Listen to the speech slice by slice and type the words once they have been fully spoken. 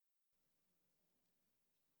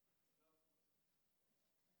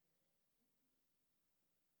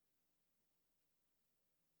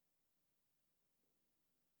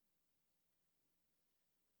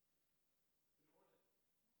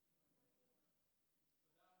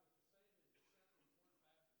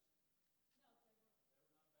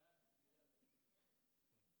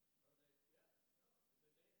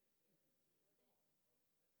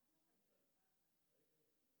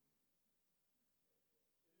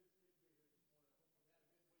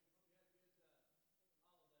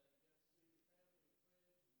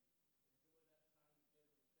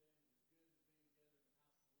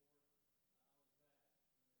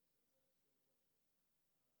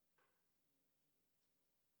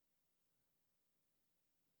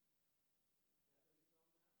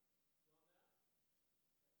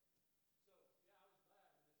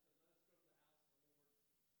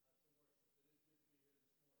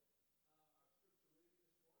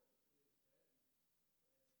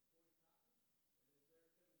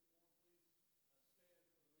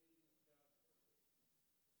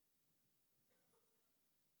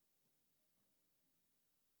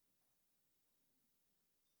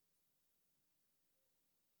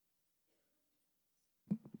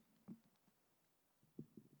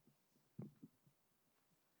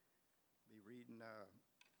reading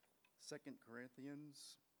 2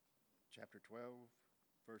 Corinthians chapter 12,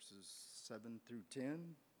 verses 7 through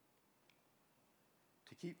 10.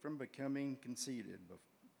 To keep from becoming conceited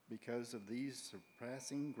because of these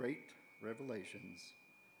surpassing great revelations,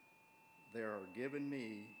 there are given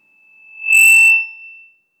me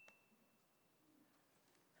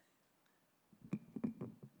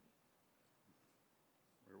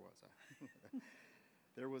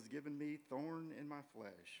There was given me thorn in my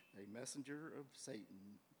flesh, a messenger of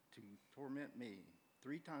Satan to torment me.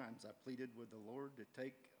 3 times I pleaded with the Lord to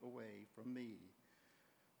take away from me.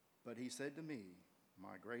 But he said to me,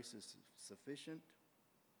 my grace is sufficient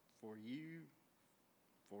for you,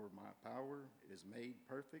 for my power is made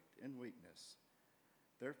perfect in weakness.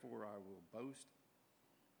 Therefore I will boast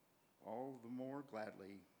all the more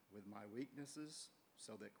gladly with my weaknesses,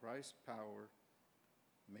 so that Christ's power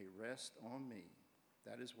may rest on me.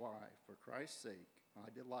 That is why, for Christ's sake, I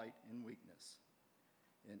delight in weakness,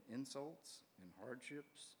 in insults, in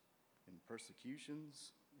hardships, in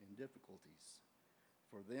persecutions, in difficulties.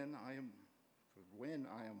 For when I am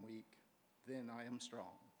weak, then I am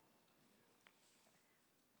strong.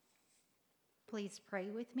 Please pray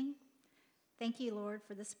with me. Thank you, Lord,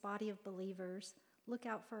 for this body of believers. Look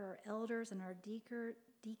out for our elders and our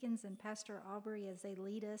deacons and Pastor Aubrey as they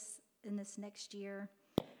lead us in this next year.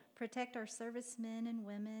 Protect our servicemen and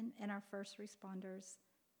women and our first responders.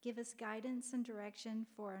 Give us guidance and direction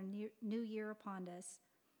for our new year upon us.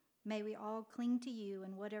 May we all cling to you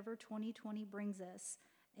in whatever 2020 brings us,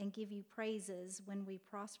 and give you praises when we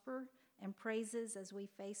prosper and praises as we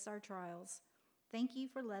face our trials. Thank you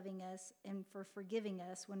for loving us and for forgiving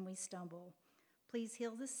us when we stumble. Please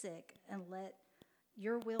heal the sick and let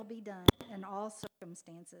your will be done in all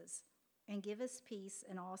circumstances, and give us peace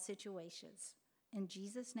in all situations. In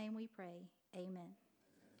Jesus' name we pray, amen.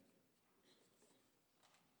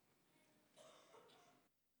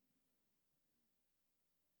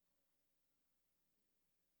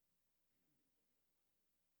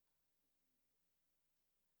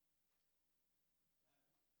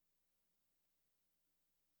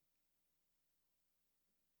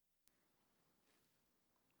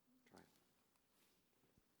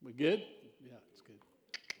 We good? Yeah, it's good.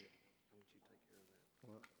 Why don't you take care of that?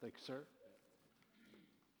 Well, thank you, sir.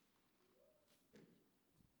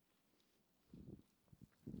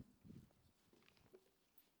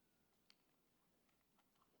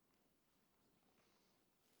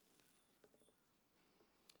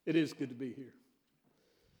 It is good to be here.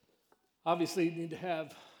 Obviously, you need to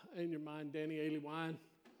have in your mind Danny Ailey Wine.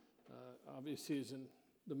 Obviously, is in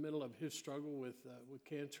the middle of his struggle with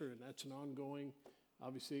cancer, and that's an ongoing.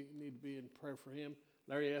 Obviously, you need to be in prayer for him.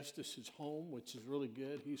 Larry Estes is home, which is really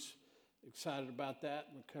good. He's excited about that,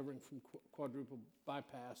 recovering from quadruple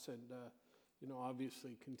bypass, and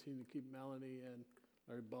obviously continue to keep Melanie and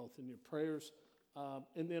Larry both in your prayers.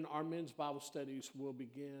 And then our men's Bible studies will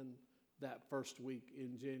begin that first week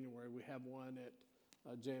in January. We have one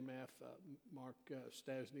at JMF. Mark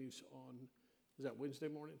Stasny's on, is that Wednesday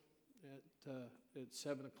morning at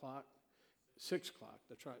 7 o'clock? 6 o'clock,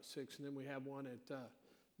 that's right, 6. And then we have one at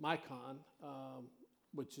Micon,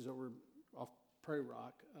 which is over off Prairie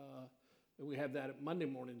Rock. And we have that at Monday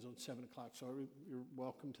mornings on 7 o'clock. So you're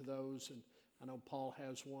welcome to those. And I know Paul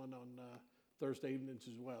has one on Thursday evenings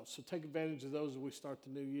as well. So take advantage of those as we start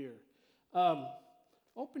the new year.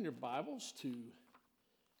 Open your Bibles to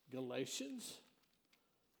Galatians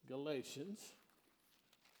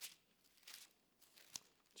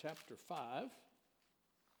chapter 5.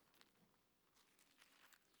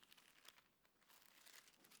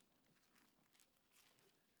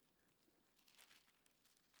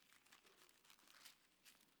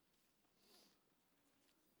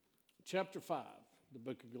 Chapter 5, the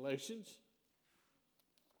book of Galatians.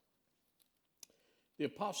 The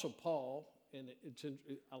Apostle Paul, and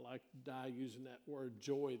I like to die using that word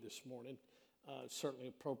joy this morning, certainly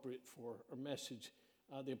appropriate for our message.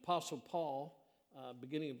 The Apostle Paul,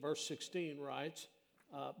 beginning in verse 16, writes,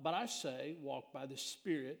 but I say, walk by the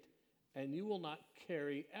Spirit, and you will not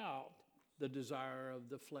carry out the desire of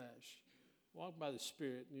the flesh. Walk by the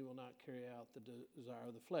Spirit, and you will not carry out the desire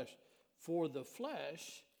of the flesh. For the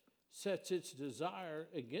flesh sets its desire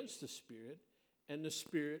against the Spirit, and the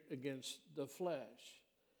Spirit against the flesh.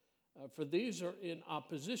 For these are in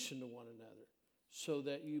opposition to one another, so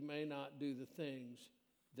that you may not do the things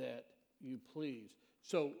that you please.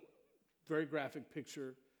 So, very graphic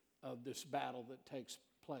picture of this battle that takes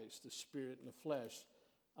place, the Spirit and the flesh.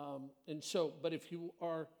 But if you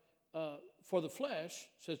are for the flesh,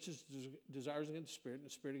 such as desires against the Spirit, and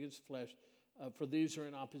the Spirit against the flesh, for these are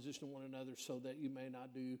in opposition to one another, so that you may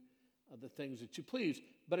not do the things that you please.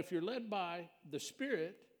 But if you're led by the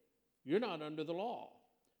Spirit, you're not under the law.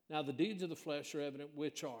 Now, the deeds of the flesh are evident,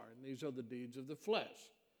 which are, and these are the deeds of the flesh.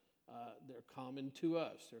 They're common to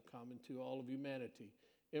us. They're common to all of humanity.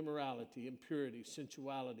 Immorality, impurity,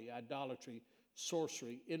 sensuality, idolatry,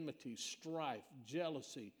 sorcery, enmity, strife,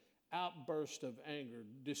 jealousy, outburst of anger,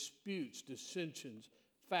 disputes, dissensions,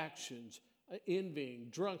 factions, envying,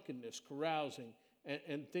 drunkenness, carousing,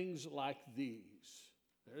 and things like these.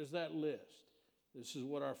 There's that list. This is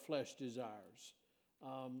what our flesh desires.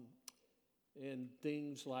 And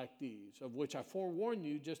things like these, of which I forewarn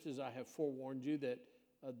you, just as I have forewarned you, that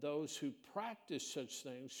those who practice such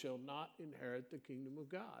things shall not inherit the kingdom of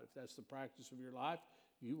God. If that's the practice of your life,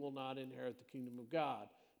 you will not inherit the kingdom of God.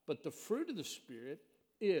 But the fruit of the Spirit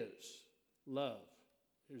is love.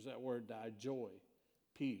 Here's that word, joy,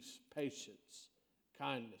 peace, patience,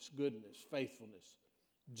 kindness, goodness, faithfulness,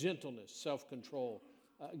 gentleness, self-control.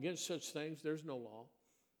 Against such things, there's no law.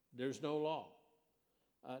 There's no law.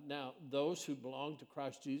 Now, those who belong to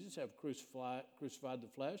Christ Jesus have crucified the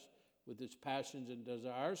flesh with its passions and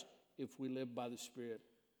desires. If we live by the Spirit,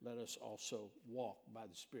 let us also walk by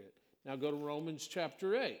the Spirit. Now go to Romans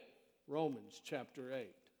chapter 8. Romans chapter 8.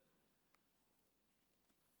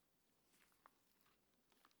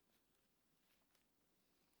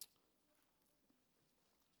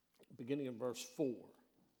 Beginning in verse 4.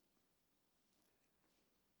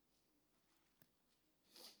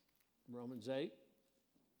 Romans 8,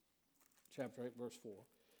 chapter 8, verse 4.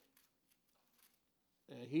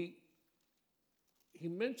 And he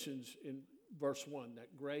mentions in verse 1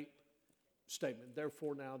 that great statement,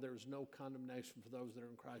 therefore now there is no condemnation for those that are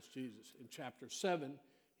in Christ Jesus. In chapter 7,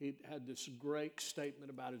 he had this great statement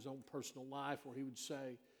about his own personal life where he would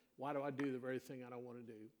say, why do I do the very thing I don't want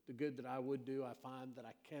to do? The good that I would do, I find that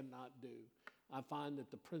I cannot do. I find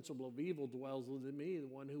that the principle of evil dwells within me, the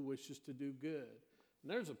one who wishes to do good.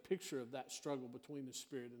 And there's a picture of that struggle between the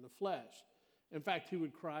spirit and the flesh. In fact, he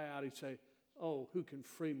would cry out, he'd say, oh, who can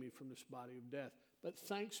free me from this body of death? But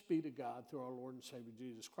thanks be to God through our Lord and Savior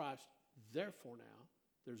Jesus Christ. Therefore now,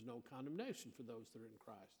 there's no condemnation for those that are in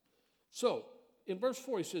Christ. So, in verse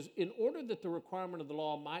 4, he says, in order that the requirement of the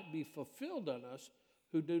law might be fulfilled on us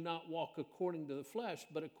who do not walk according to the flesh,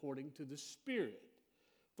 but according to the Spirit.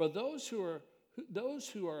 For those who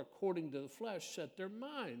are according to the flesh set their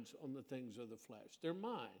minds on the things of the flesh. Their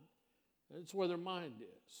mind. That's where their mind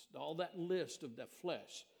is. All that list of the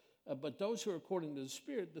flesh. But those who are according to the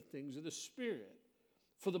Spirit, the things of the Spirit.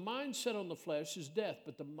 For the mind set on the flesh is death,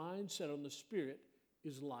 but the mind set on the Spirit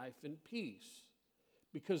is life and peace.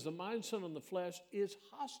 Because the mind set on the flesh is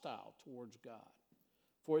hostile towards God.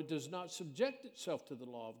 For it does not subject itself to the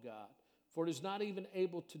law of God, for it is not even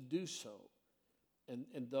able to do so.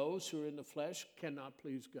 And those who are in the flesh cannot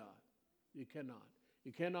please God. You cannot.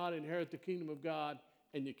 You cannot inherit the kingdom of God,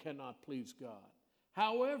 and you cannot please God.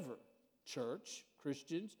 However, church,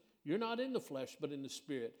 Christians, you're not in the flesh, but in the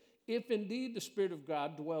Spirit. If indeed the Spirit of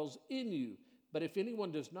God dwells in you, but if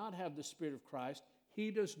anyone does not have the Spirit of Christ,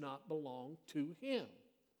 he does not belong to him.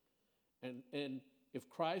 And if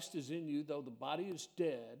Christ is in you, though the body is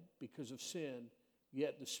dead because of sin,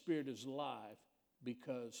 yet the Spirit is alive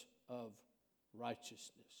because of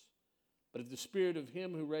righteousness. But if the Spirit of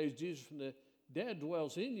him who raised Jesus from the dead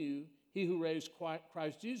dwells in you, he who raised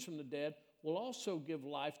Christ Jesus from the dead will also give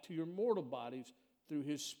life to your mortal bodies through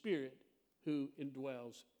his Spirit who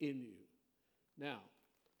indwells in you. Now,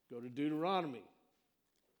 go to Deuteronomy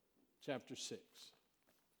chapter 6.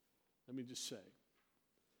 Let me just say,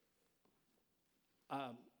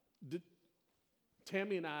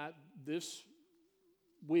 Tammy and I, this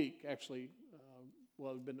week, actually,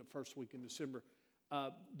 well, it's been the first week in December,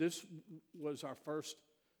 this was our first,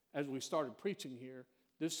 as we started preaching here,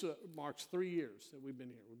 this marks 3 years that we've been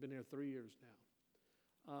here. We've been here 3 years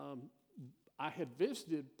now. I had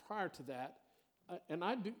visited prior to that, and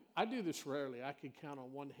I do this rarely. I can count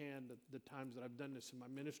on one hand the times that I've done this in my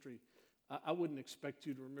ministry. I wouldn't expect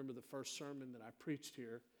you to remember the first sermon that I preached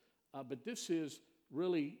here, but this is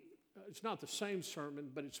really, it's not the same sermon,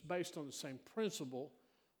 but it's based on the same principle.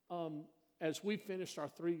 As we finished our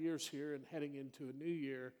 3 years here and heading into a new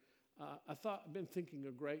year, I've been thinking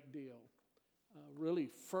a great deal, really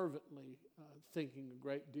fervently thinking a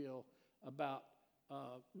great deal about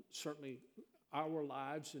certainly our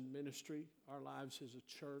lives in ministry, our lives as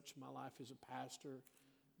a church, my life as a pastor,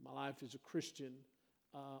 my life as a Christian,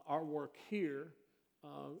 our work here,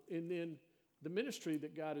 and then the ministry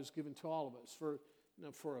that God has given to all of us.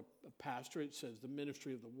 For a pastor, it says the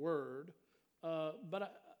ministry of the Word,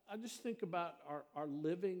 but I just think about our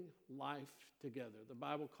living life together. The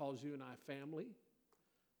Bible calls you and I family,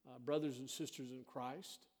 brothers and sisters in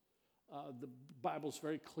Christ. The Bible's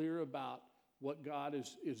very clear about what God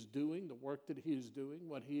is doing, the work that he is doing,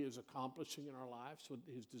 what he is accomplishing in our lives, what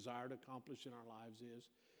his desire to accomplish in our lives is.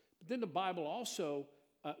 But then the Bible also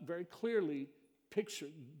very clearly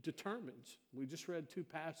determines, we just read two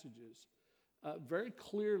passages, very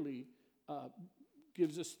clearly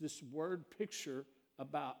gives us this word picture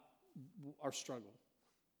about our struggle.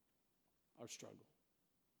 Our struggle.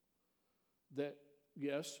 That,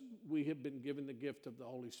 yes, we have been given the gift of the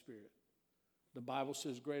Holy Spirit. The Bible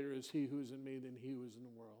says, greater is he who is in me than he who is in the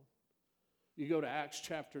world. You go to Acts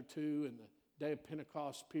chapter 2, and the day of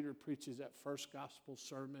Pentecost, Peter preaches that first gospel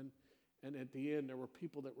sermon, and at the end, there were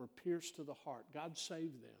people that were pierced to the heart. God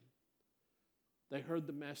saved them. They heard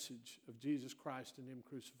the message of Jesus Christ and him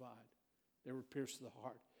crucified. They were pierced to the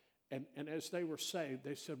heart. And as they were saved,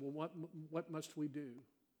 they said, well, what must we do?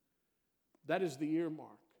 That is the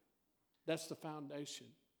earmark. That's the foundation.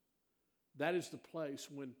 That is the place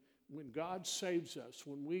when God saves us,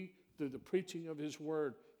 when we, through the preaching of his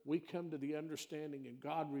word, we come to the understanding and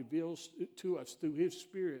God reveals to us through his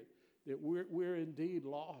Spirit that we're indeed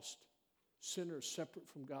lost sinners separate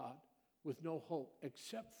from God with no hope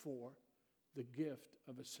except for the gift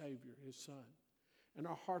of a Savior, his Son. And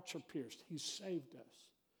our hearts are pierced. He's saved us.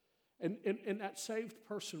 And that saved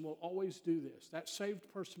person will always do this. That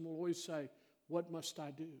saved person will always say, what must I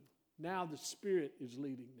do? Now the Spirit is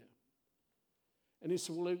leading them. And he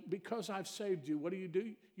said, well, because I've saved you, what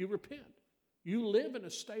do? You repent. You live in a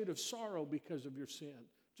state of sorrow because of your sin,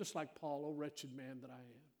 just like Paul, oh wretched man that I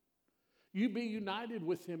am. You be united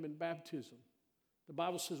with him in baptism. The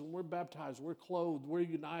Bible says when we're baptized, we're clothed, we're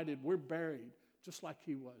united, we're buried, just like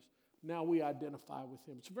he was. Now we identify with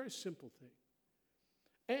him. It's a very simple thing.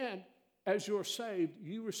 And as you're saved,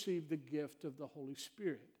 you receive the gift of the Holy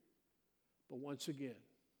Spirit. But once again,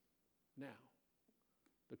 now,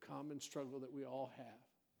 the common struggle that we all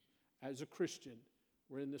have. As a Christian,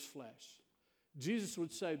 we're in this flesh. Jesus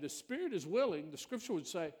would say, the Spirit is willing, the Scripture would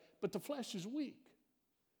say, but the flesh is weak.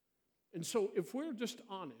 And so if we're just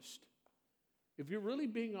honest, if you're really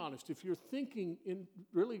being honest, if you're thinking in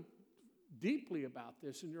really deeply about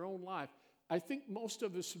this in your own life, I think most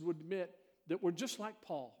of us would admit that we're just like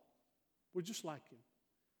Paul. We're just like him.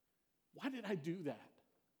 Why did I do that?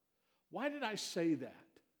 Why did I say that?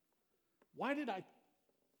 Why did I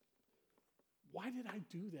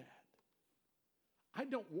do that? I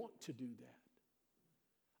don't want to do that.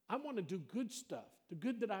 I want to do good stuff, the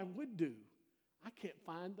good that I would do. I can't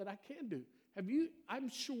find that I can do. I'm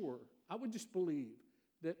sure, I would just believe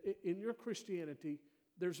that in your Christianity,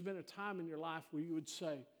 there's been a time in your life where you would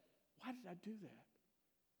say, why did I do that?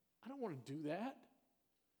 I don't want to do that.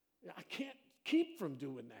 I can't keep from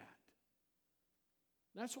doing that.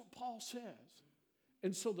 That's what Paul says.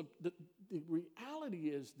 And so the reality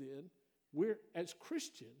is then, we're, as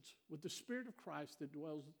Christians, with the Spirit of Christ that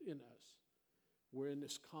dwells in us, we're in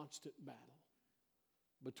this constant battle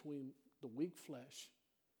between the weak flesh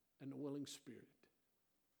and the willing spirit.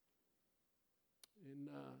 And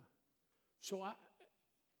so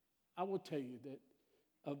I will tell you that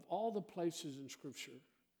of all the places in Scripture,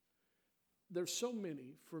 there's so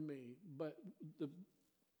many for me, but the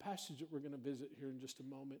passage that we're going to visit here in just a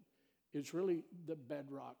moment is really the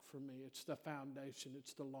bedrock for me. It's the foundation.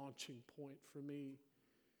 It's the launching point for me.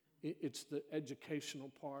 It's the educational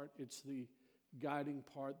part. It's the guiding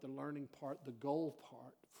part, the learning part, the goal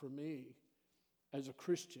part for me as a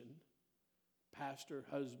Christian, pastor,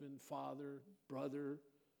 husband, father, brother.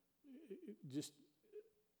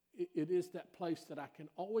 It is that place that I can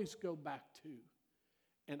always go back to,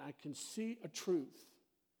 and I can see a truth.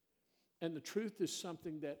 And the truth is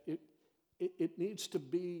something that it needs to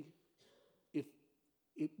be.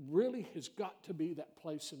 It really has got to be that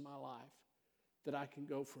place in my life that I can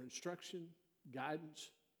go for instruction,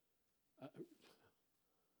 guidance,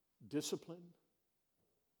 discipline,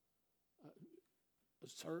 a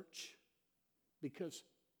search, because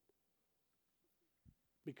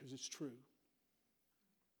it's true.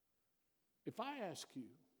 If I ask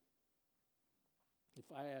you,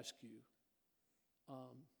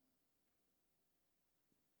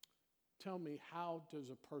 tell me, how does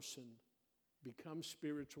a person become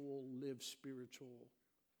spiritual, live spiritual,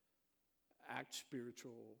 act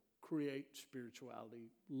spiritual, create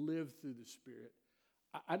spirituality, live through the Spirit?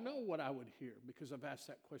 I know what I would hear because I've asked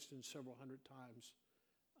that question several hundred times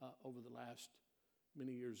over the last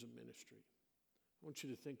many years of ministry. I want you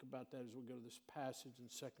to think about that as we go to this passage in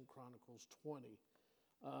 2 Chronicles 20.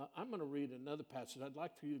 I'm going to read another passage. I'd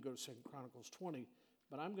like for you to go to 2 Chronicles 20,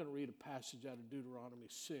 but I'm going to read a passage out of Deuteronomy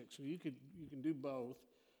 6. So you can do both.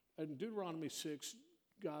 In Deuteronomy 6,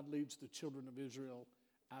 God leads the children of Israel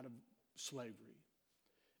out of slavery.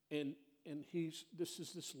 And this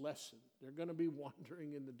is this lesson. They're going to be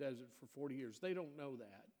wandering in the desert for 40 years. They don't know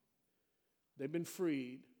that. They've been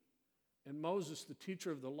freed. And Moses, the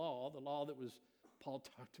teacher of the law that was Paul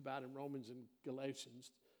talked about in Romans and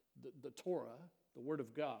Galatians, the Torah, the Word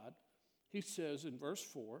of God, he says in verse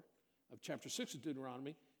 4 of chapter 6 of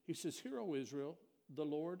Deuteronomy, he says, "Hear, O Israel, the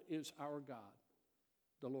Lord is our God.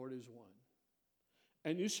 The Lord is one.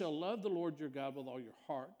 And you shall love the Lord your God with all your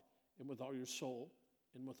heart and with all your soul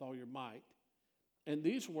and with all your might. And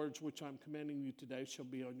these words which I'm commanding you today shall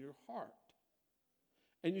be on your heart.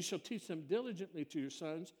 And you shall teach them diligently to your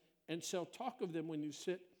sons, and shall talk of them when you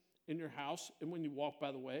sit in your house, and when you walk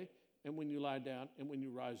by the way, and when you lie down, and when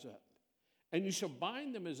you rise up. And you shall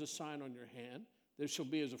bind them as a sign on your hand. They shall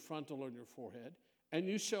be as a frontal on your forehead. And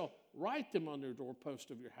you shall write them on the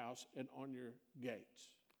doorpost of your house and on your gates."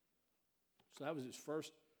 So that was his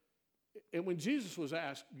first. And when Jesus was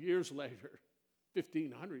asked years later,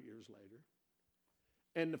 1,500 years later,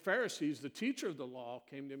 and the Pharisees, the teacher of the law,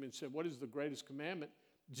 came to him and said, "What is the greatest commandment?"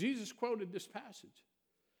 Jesus quoted this passage.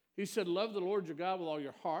 He said, "Love the Lord your God with all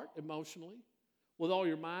your heart, emotionally, with all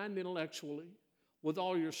your mind, intellectually, with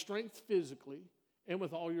all your strength, physically, and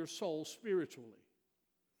with all your soul, spiritually."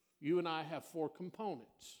 You and I have 4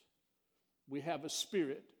 components. We have a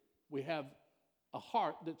spirit. We have a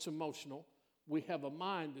heart that's emotional. We have a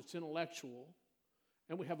mind that's intellectual.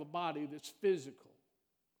 And we have a body that's physical.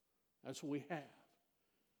 That's what we have.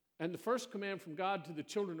 And the first command from God to the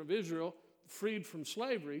children of Israel, freed from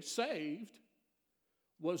slavery, saved,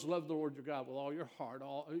 was love the Lord your God with all your heart,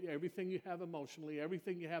 everything you have emotionally,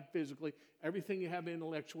 everything you have physically, everything you have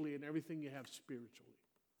intellectually, and everything you have spiritually.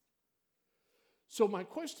 So my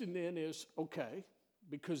question then is, okay,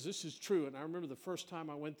 because this is true, and I remember the first time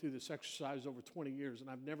I went through this exercise over 20 years, and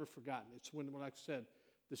I've never forgotten. It's when, like I said,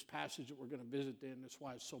 this passage that we're going to visit then, that's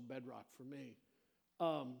why it's so bedrock for me.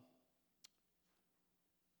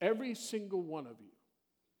 Every single one of you,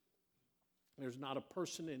 there's not a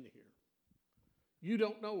person in here. You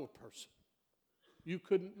don't know a person. You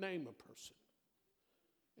couldn't name a person.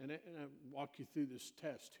 And I walk you through this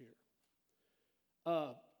test here.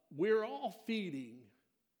 We're all feeding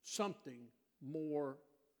something more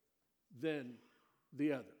than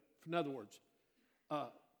the other. In other words,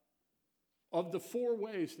 of the 4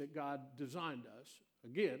 ways that God designed us,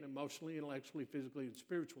 again, emotionally, intellectually, physically, and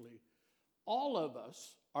spiritually, all of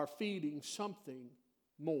us are feeding something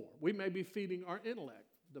more. We may be feeding our intellect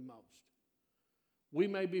the most. We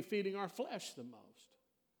may be feeding our flesh the most.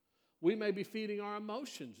 We may be feeding our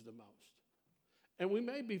emotions the most. And we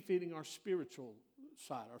may be feeding our spiritual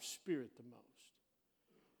side, our spirit the most.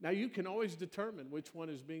 Now, you can always determine which one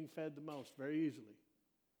is being fed the most very easily.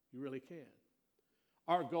 You really can.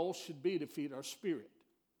 Our goal should be to feed our spirit.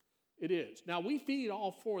 It is. Now, we feed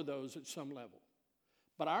all 4 of those at some level.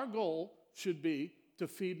 But our goal should be to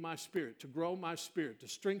feed my spirit, to grow my spirit, to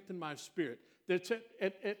strengthen my spirit that's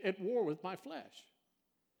at war with my flesh.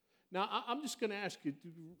 Now, I'm just going to ask you to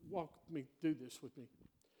walk me through this with me.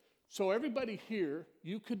 So everybody here,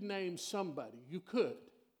 you could name somebody, you could,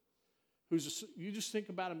 you just think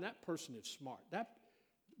about him, that person is smart.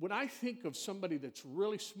 When I think of somebody that's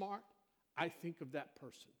really smart, I think of that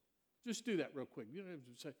person. Just do that real quick. You don't have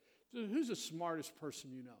to say, who's the smartest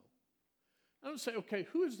person you know? I don't say, okay,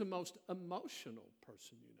 who is the most emotional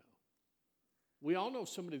person you know? We all know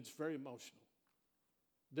somebody that's very emotional.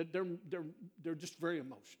 That they're just very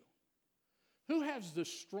emotional. Who has the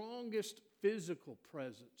strongest physical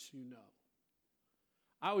presence you know?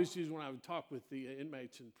 I always use, when I would talk with the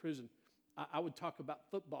inmates in prison, I would talk about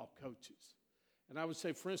football coaches. And I would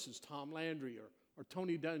say, for instance, Tom Landry or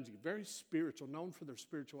Tony Dungy, very spiritual, known for their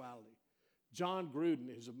spirituality. John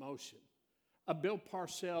Gruden, his emotion. Bill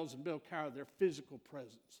Parcells and Bill Cowher, their physical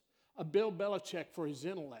presence. Bill Belichick for his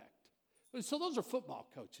intellect. So those are football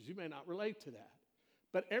coaches. You may not relate to that.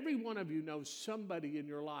 But every one of you knows somebody in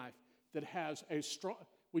your life that has a strong,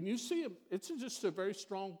 when you see them, it's just a very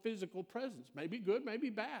strong physical presence. Maybe good, maybe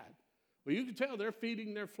bad. Well, you can tell they're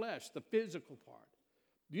feeding their flesh, the physical part.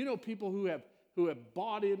 You know people who have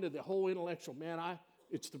bought into the whole intellectual, man,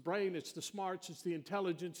 it's the brain, it's the smarts, it's the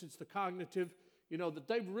intelligence, it's the cognitive, that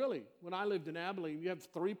they've really, when I lived in Abilene, you have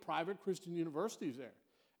 3 private Christian universities there.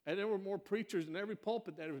 And there were more preachers in every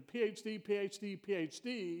pulpit that had PhD, PhD,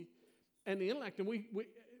 PhD, and the intellect. And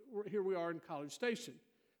here we are in College Station.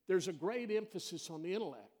 There's a great emphasis on the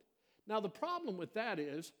intellect. Now, the problem with that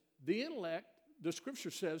is the intellect, the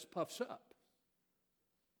Scripture says, puffs up.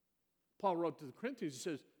 Paul wrote to the Corinthians, he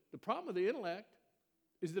says, the problem with the intellect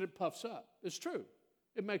is that it puffs up. It's true.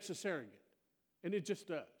 It makes us arrogant. And it just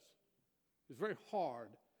does. It's very hard.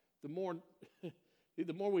 The more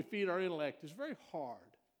we feed our intellect, it's very hard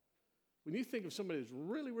When you think of somebody that's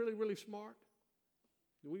really, really, really smart,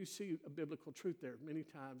 we see a biblical truth there. Many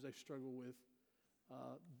times they struggle with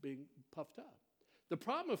being puffed up. The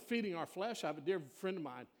problem of feeding our flesh, I have a dear friend of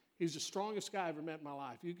mine. He's the strongest guy I ever met in my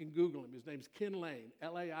life. You can Google him. His name's Ken Lane,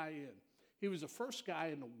 Lain. He was the first guy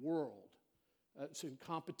in the world that's in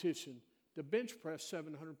competition to bench press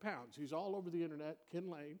 700 pounds. He's all over the internet, Ken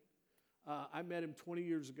Lane. I met him 20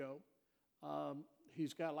 years ago.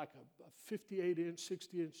 He's got like a 58-inch,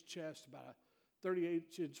 60-inch chest, about a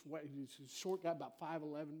 38-inch waist. He's a short guy, about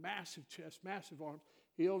 5'11", massive chest, massive arms.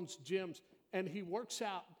 He owns gyms, and he works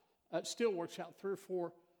out, still works out 3 or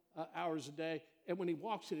 4 hours a day. And when he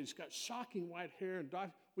walks in, he's got shocking white hair, and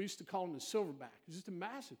we used to call him the silverback. He's just a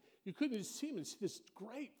massive. You couldn't just see him and see this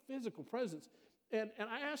great physical presence. And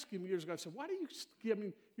I asked him years ago, I said, why do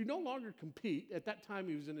you no longer compete. At that time,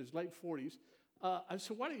 he was in his late 40s. I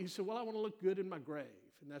said, why do you? He said, well, I want to look good in my grave.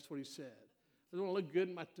 And that's what he said. I want to look good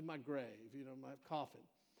in my grave, my coffin.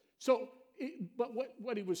 So, but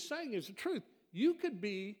what he was saying is the truth. You could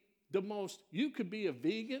be a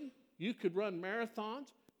vegan. You could run marathons.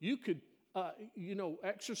 You could,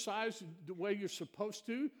 exercise the way you're supposed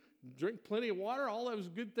to, drink plenty of water, all those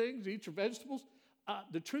good things, eat your vegetables.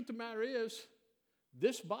 The truth of the matter is,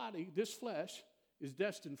 this body, this flesh, is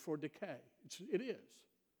destined for decay. It is.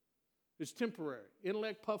 It's temporary.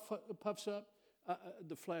 Intellect puffs up.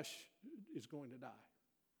 The flesh is going to die.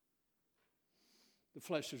 The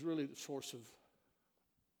flesh is really the source of,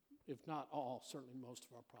 if not all, certainly most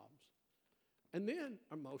of our problems. And then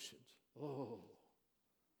emotions. Oh,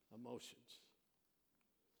 emotions.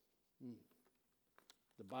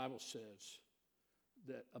 The Bible says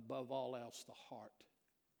that above all else, the heart,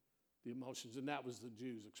 the emotions, and that was the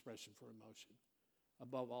Jews' expression for emotion.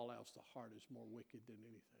 Above all else, the heart is more wicked than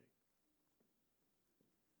anything.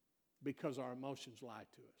 Because our emotions lie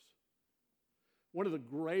to us. One of the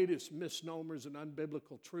greatest misnomers and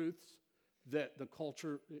unbiblical truths that the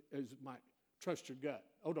culture trust your gut.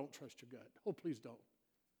 Oh, don't trust your gut. Oh, please don't.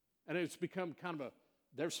 And it's become kind of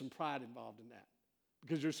there's some pride involved in that.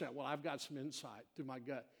 Because you're saying, well, I've got some insight through my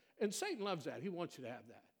gut. And Satan loves that. He wants you to have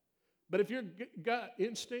that. But if your gut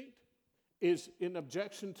instinct is in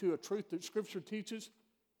objection to a truth that Scripture teaches,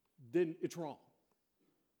 then it's wrong.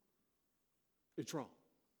 It's wrong.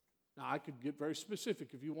 Now, I could get very specific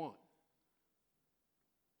if you want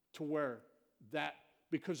to where that,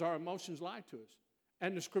 because our emotions lie to us.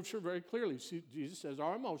 And the Scripture very clearly, Jesus says,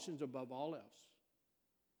 our emotions above all else.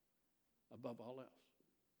 Above all else.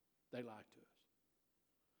 They lie to us.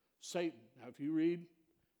 Satan, now if you read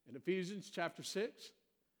in Ephesians chapter 6,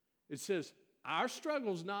 it says, our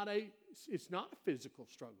struggle is it's not a physical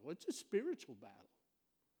struggle. It's a spiritual battle.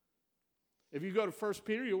 If you go to 1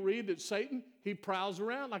 Peter, you'll read that Satan, he prowls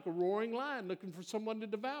around like a roaring lion looking for someone to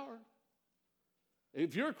devour.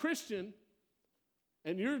 If you're a Christian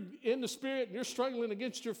and you're in the Spirit and you're struggling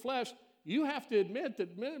against your flesh, you have to admit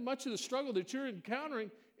that much of the struggle that you're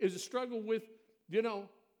encountering is a struggle with,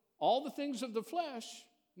 all the things of the flesh,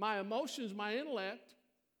 my emotions, my intellect,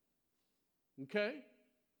 okay?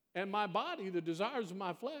 And my body, the desires of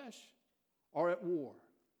my flesh, are at war.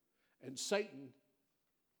 And Satan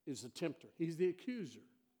is the tempter. He's the accuser.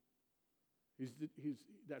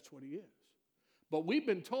 That's what he is. But we've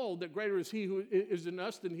been told that greater is he who is in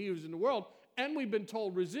us than he who is in the world. And we've been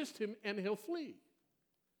told, resist him and he'll flee.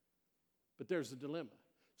 But there's the dilemma.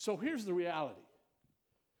 So here's the reality.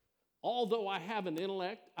 Although I have an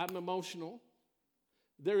intellect, I'm emotional,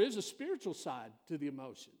 there is a spiritual side to the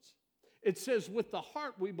emotions. It says, with the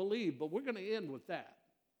heart we believe, but we're going to end with that.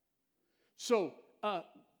 So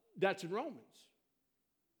that's in Romans.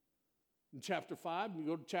 In chapter 5, you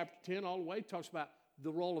go to chapter 10 all the way, it talks about the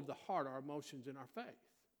role of the heart, our emotions, in our faith.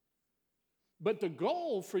 But the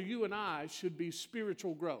goal for you and I should be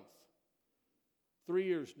spiritual growth. 3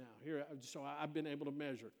 years now, here, so I've been able to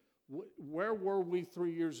measure. Where were we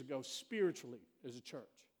 3 years ago spiritually as a church?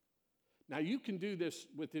 Now, you can do this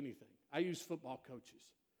with anything. I use football coaches.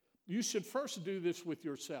 You should first do this with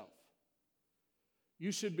yourself.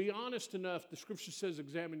 You should be honest enough. The Scripture says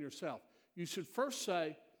examine yourself. You should first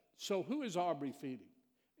say, so who is Aubrey feeding?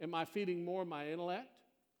 Am I feeding more my intellect,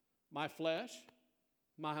 my flesh,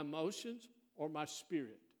 my emotions, or my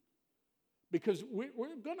spirit? Because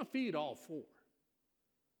we're going to feed all four.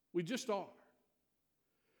 We just are.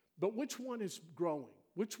 But which one is growing?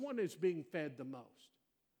 Which one is being fed the most?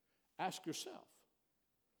 Ask yourself.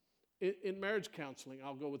 In marriage counseling,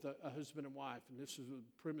 I'll go with a husband and wife, and this is the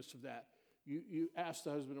premise of that. You ask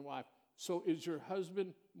the husband and wife, so is your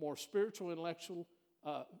husband more spiritual, intellectual,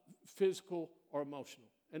 physical, or emotional?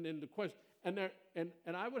 And then the question,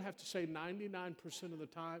 and I would have to say 99% of the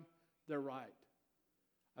time, they're right.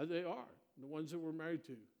 They are. The ones that we're married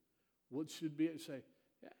to. What should be say,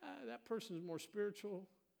 yeah, that person's more spiritual.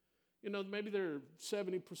 Maybe they're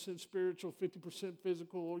 70% spiritual, 50%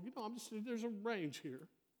 physical. There's a range here.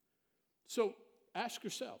 So ask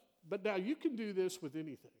yourself. But now you can do this with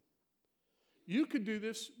anything. You could do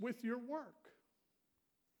this with your work.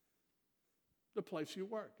 The place you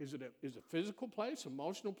work. Is it a physical place,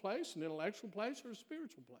 emotional place, an intellectual place, or a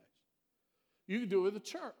spiritual place? You can do it with a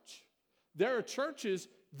church. There are churches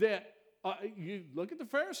that, you look at the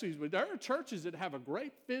Pharisees, but there are churches that have a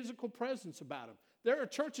great physical presence about them. There are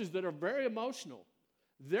churches that are very emotional.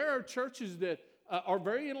 There are churches that are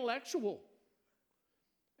very intellectual.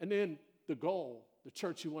 And then the goal, the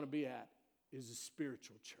church you want to be at, is a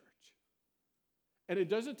spiritual church. And it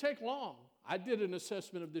doesn't take long. I did an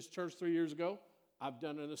assessment of this church 3 years ago. I've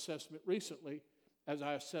done an assessment recently as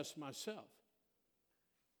I assess myself.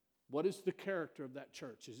 What is the character of that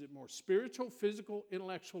church? Is it more spiritual, physical,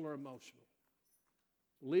 intellectual, or emotional?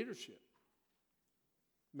 Leadership.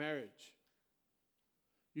 Marriage.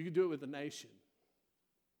 You can do it with a nation.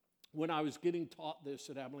 When I was getting taught this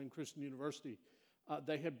at Abilene Christian University,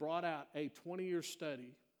 they had brought out a 20-year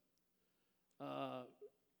study. It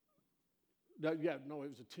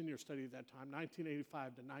was a 10-year study at that time,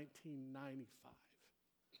 1985 to 1995.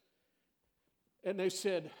 And they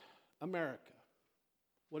said, America.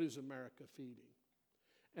 What is America feeding?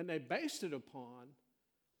 And they based it upon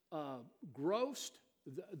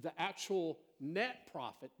the actual net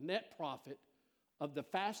profit of the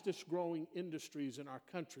fastest growing industries in our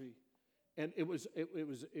country, and it was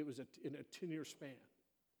in a 10-year span.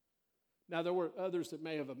 Now there were others that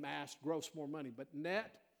may have amassed gross more money, but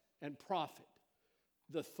net and profit,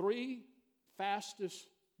 the three fastest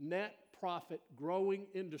net profit growing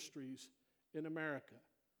industries in America,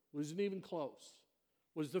 wasn't even close.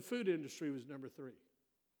 Was the food industry was number 3.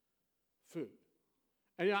 Food.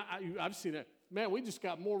 And I've seen it. Man, we just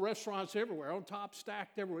got more restaurants everywhere, on top,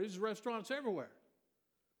 stacked everywhere. There's restaurants everywhere.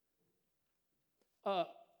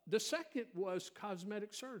 The second was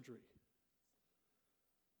cosmetic surgery.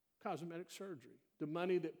 Cosmetic surgery. The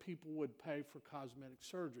money that people would pay for cosmetic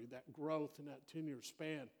surgery, that growth in that 10-year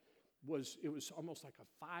span, was almost like a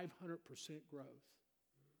 500% growth.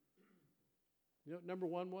 You know what number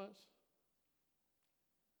 1 was?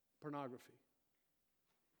 Pornography.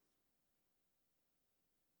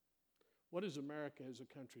 What is America as a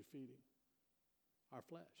country feeding? Our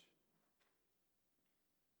flesh.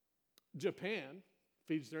 Japan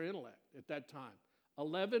feeds their intellect at that time.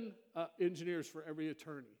 11 engineers for every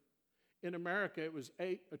attorney. In America, it was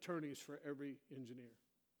 8 attorneys for every engineer.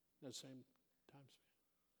 That same time span.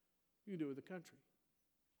 You can do it with the country.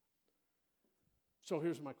 So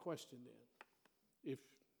here's my question then.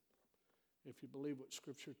 If you believe what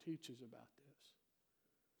Scripture teaches about this,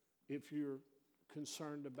 if you're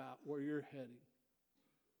concerned about where you're heading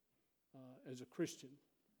as a Christian,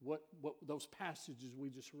 what those passages we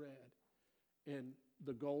just read, and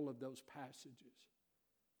the goal of those passages,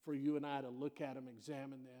 for you and I to look at them,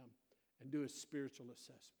 examine them, and do a spiritual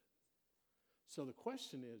assessment. So the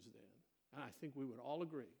question is then, and I think we would all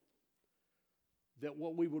agree, that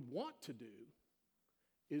what we would want to do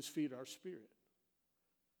is feed our spirit.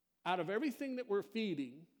 Out of everything that we're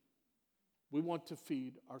feeding, we want to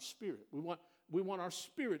feed our spirit. We want our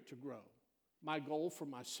spirit to grow. My goal for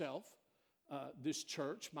myself, this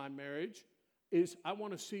church, my marriage, is I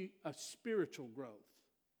want to see a spiritual growth.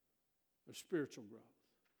 A spiritual growth.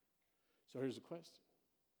 So here's the question.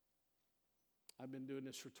 I've been doing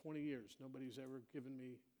this for 20 years. Nobody's ever given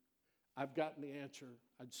me, I've gotten the answer,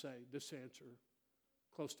 I'd say, this answer,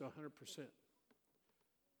 close to 100%.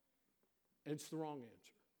 And it's the wrong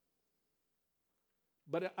answer.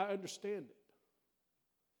 But I understand it.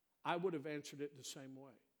 I would have answered it the same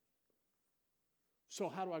way. So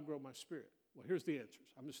how do I grow my spirit? Well, here's the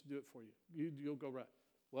answers. I'm just going to do it for you. You'll go right.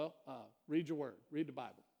 Well, read your word. Read the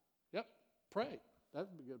Bible. Yep. Pray. That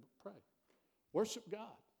would be good. Pray. Worship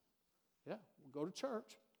God. Yeah. We'll go to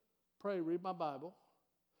church. Pray. Read my Bible.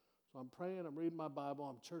 So I'm praying. I'm reading my Bible.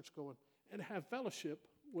 I'm church going. And have fellowship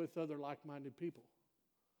with other like-minded people.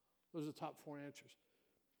 Those are the top 4 answers.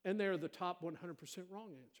 And they're the top 100%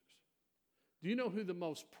 wrong answers. Do you know who the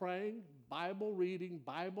most praying, Bible reading,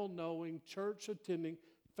 Bible knowing, church attending,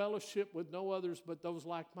 fellowship with no others but those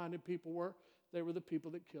like-minded people were? They were the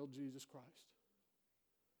people that killed Jesus Christ.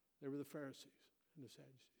 They were the Pharisees and the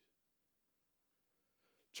Sadducees.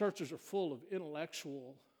 Churches are full of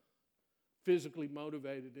intellectual, physically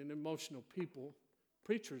motivated, and emotional people.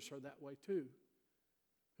 Preachers are that way too,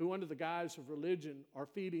 who under the guise of religion are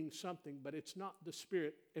feeding something, but it's not the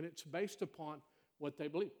Spirit, and it's based upon what they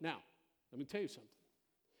believe. Now, let me tell you something.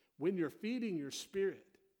 When you're feeding your spirit,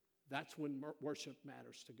 that's when worship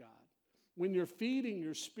matters to God. When you're feeding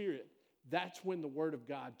your spirit, that's when the Word of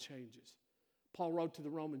God changes. Paul wrote to the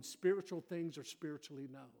Romans, spiritual things are spiritually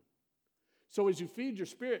known. So as you feed your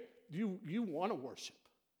spirit, you want to worship.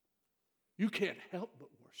 You can't help but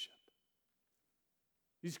worship.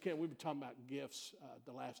 We've been talking about gifts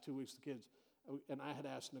the last 2 weeks, the kids. And I had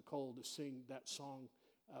asked Nicole to sing that song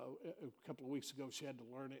a couple of weeks ago. She had to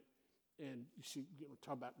learn it. And she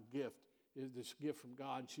talked about gift, this gift from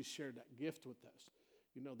God. And she shared that gift with us.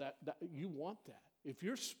 You know, that you want that. If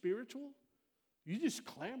you're spiritual, you just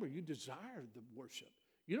clamor. You desire the worship.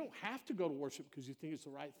 You don't have to go to worship because you think it's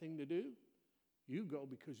the right thing to do. You go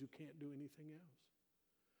because you can't do anything else.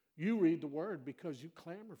 You read the Word because you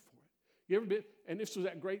clamor for it. You ever been, and this was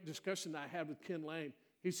that great discussion that I had with Ken Lane.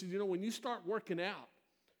 He said, when you start working out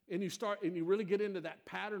and you really get into that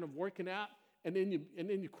pattern of working out and then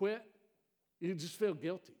you quit, you just feel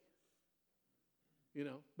guilty.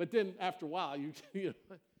 But then after a while,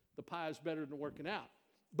 the pie is better than working out.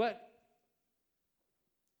 But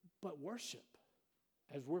worship,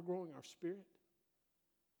 as we're growing our spirit,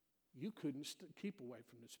 you couldn't keep away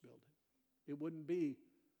from this building. It wouldn't be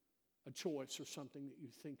a choice or something that you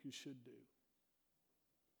think you should do.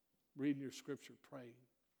 Reading your scripture, praying.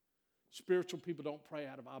 Spiritual people don't pray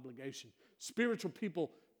out of obligation. Spiritual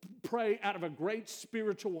people pray out of a great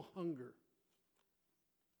spiritual hunger.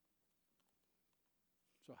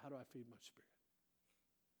 So how do I feed my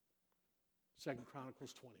spirit? 2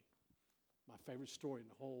 Chronicles 20, my favorite story in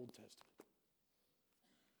the whole Old Testament.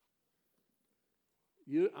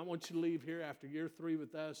 I want you to leave here after year 3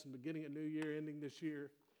 with us and beginning a new year, ending this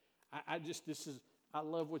year. I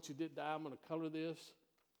love what you did. I'm going to color this.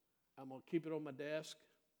 I'm going to keep it on my desk.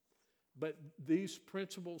 But these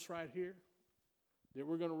principles right here that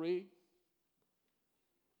we're going to read,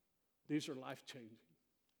 these are life-changing.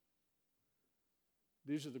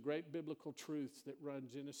 These are the great biblical truths that run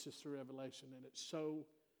Genesis through Revelation, and it's so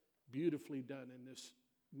beautifully done in this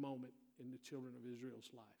moment in the children of Israel's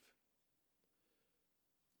life.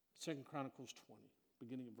 2 Chronicles 20,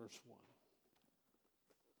 beginning in verse 1.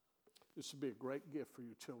 This would be a great gift for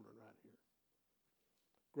your children right here.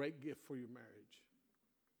 Great gift for your marriage.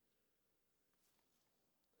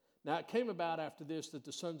 Now it came about after this that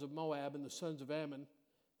the sons of Moab and the sons of Ammon,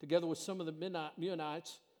 together with some of the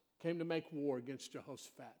Meunites, came to make war against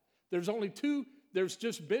Jehosaphat. There's only two. There's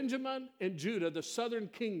just Benjamin and Judah, the southern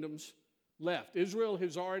kingdoms, left. Israel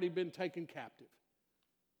has already been taken captive.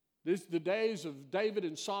 The days of David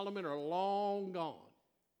and Solomon are long gone.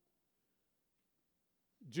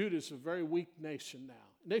 Judah's a very weak nation now.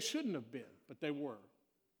 They shouldn't have been, but they were.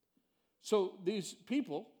 So these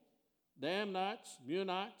people, the Ammonites,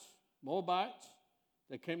 Meunites, Moabites,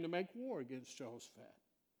 they came to make war against Jehoshaphat.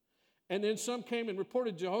 And then some came and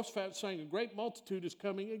reported Jehoshaphat, saying, a great multitude is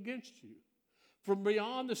coming against you. From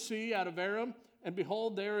beyond the sea, out of Aram, and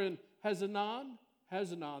behold, there in Hazanon,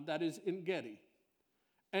 that is in Gedi,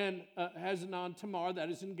 and Hazanon Tamar, that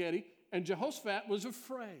is in Gedi, and Jehoshaphat was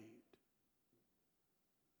afraid.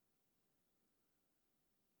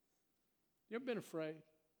 You ever been afraid?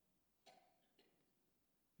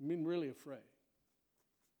 I mean, really afraid.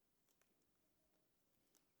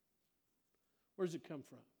 Where does it come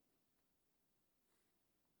from?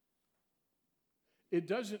 It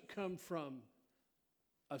doesn't come from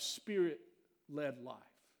a spirit-led life.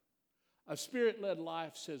 A spirit-led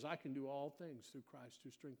life says, I can do all things through Christ who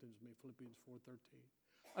strengthens me, Philippians 4:13.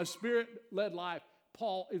 A spirit-led life,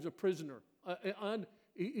 Paul is a prisoner.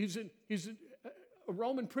 He's a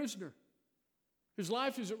Roman prisoner. His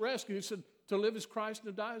life is at risk. And he said, to live is Christ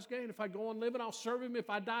and to die is gain. If I go on living, I'll serve him. If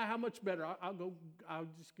I die, how much better? I'll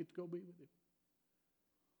just get to go be with him.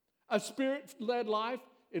 A spirit-led life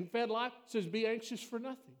and fed life says, be anxious for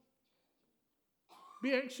nothing.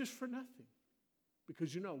 Be anxious for nothing.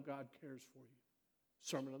 Because you know God cares for you.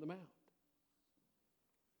 Sermon on the Mount.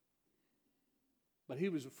 But he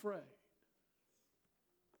was afraid.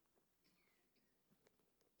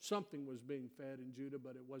 Something was being fed in Judah,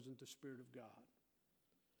 but it wasn't the Spirit of God.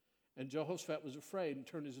 And Jehoshaphat was afraid and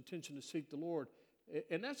turned his attention to seek the Lord.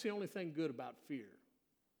 And that's the only thing good about fear.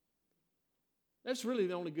 That's really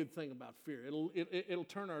the only good thing about fear. It'll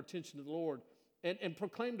turn our attention to the Lord and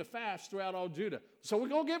proclaim to fast throughout all Judah. So we're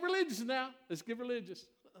going to get religious now. Let's get religious.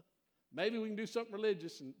 Maybe we can do something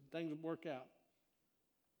religious and things will work out.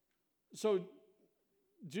 So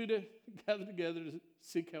Judah gathered together to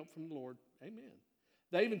seek help from the Lord. Amen.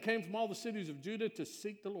 They even came from all the cities of Judah to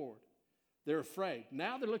seek the Lord. They're afraid.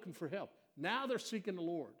 Now they're looking for help. Now they're seeking the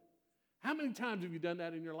Lord. How many times have you done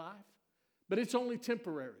that in your life? But it's only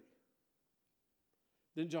temporary.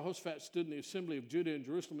 Then Jehoshaphat stood in the assembly of Judah in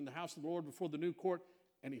Jerusalem in the house of the Lord before the new court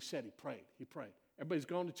And he said he prayed. He prayed. Everybody's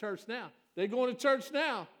going to church now. They're going to church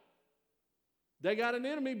now. They got an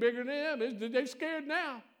enemy bigger than them. They're scared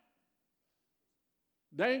now.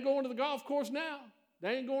 They ain't going to the golf course now.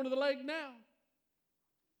 They ain't going to the lake now.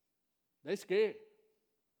 They scared.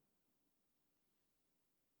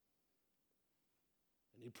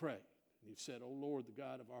 And he prayed. And he said, O Lord, the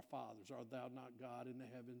God of our fathers, art thou not God in the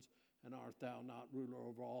heavens, and art thou not ruler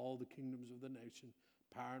over all the kingdoms of the nation?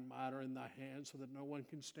 Power and might are in thy hands, so that no one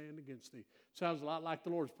can stand against thee. Sounds a lot like the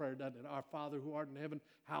Lord's Prayer, doesn't it? Our Father who art in heaven,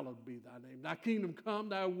 hallowed be thy name. Thy kingdom come,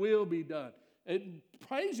 thy will be done. And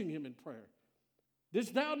praising him in prayer.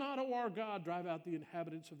 Didst thou not, O our God, drive out the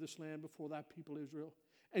inhabitants of this land before thy people Israel,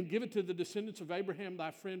 and give it to the descendants of Abraham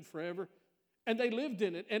thy friend forever? And they lived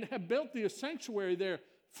in it, and have built thee a sanctuary there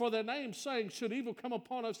for their name's sake. Should evil come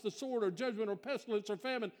upon us, the sword, or judgment, or pestilence, or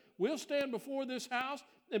famine, we'll stand before this house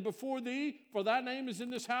and before thee, for thy name is in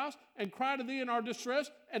this house, and cry to thee in our distress,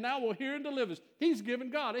 and thou wilt hear and deliver us. He's given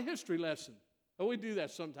God a history lesson. Oh, we do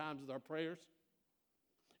that sometimes with our prayers.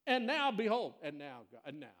 And now, behold, and now, God,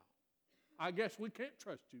 and now. I guess we can't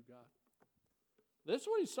trust you, God. That's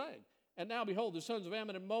what he's saying. And now, behold, the sons of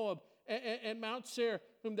Ammon and Moab and Mount Seir,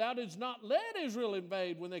 whom thou didst not let Israel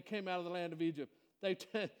invade when they came out of the land of Egypt. They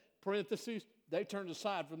turned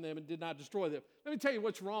aside from them and did not destroy them. Let me tell you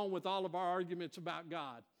what's wrong with all of our arguments about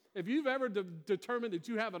God. If you've ever determined that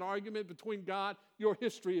you have an argument between God, your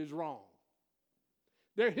history is wrong.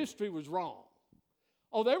 Their history was wrong.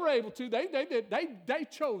 Oh, they were able to. They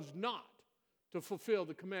chose not to fulfill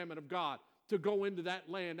the commandment of God, to go into that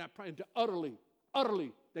land, and to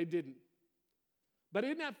utterly, they didn't. But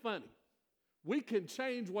isn't that funny? We can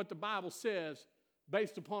change what the Bible says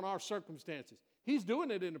based upon our circumstances. He's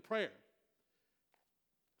doing it in a prayer.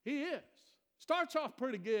 He is. Starts off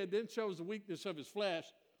pretty good, then shows the weakness of his flesh.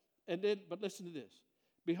 But listen to this.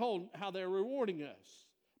 Behold, how they're rewarding us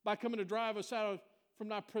by coming to drive us out from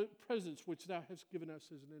thy presence, which thou hast given us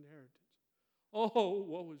as an inheritance. Oh,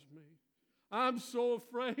 woe is me. I'm so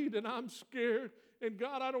afraid and I'm scared. And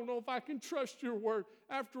God, I don't know if I can trust your word.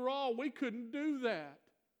 After all, we couldn't do that.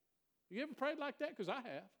 You ever prayed like that? Because I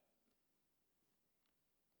have.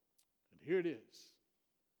 And here it is.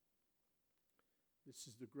 This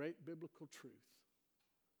is the great biblical truth,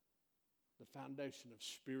 the foundation of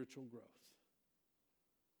spiritual growth.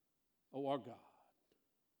 Oh, our God,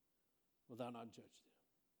 will thou not judge them?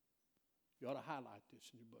 You ought to highlight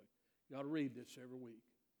this in your book. You ought to read this every week,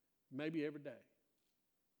 maybe every day.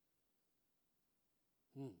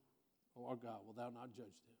 Oh, our God, will thou not judge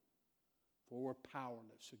them? For we're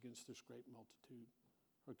powerless against this great multitude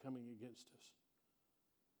who are coming against us.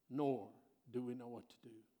 Nor do we know what to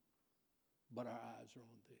do, but our eyes are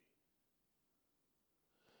on thee.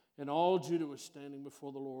 And all Judah was standing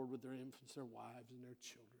before the Lord with their infants, their wives, and their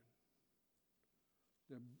children.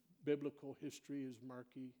 Their biblical history is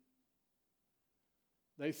murky.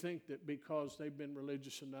 They think that because they've been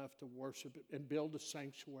religious enough to worship it and build a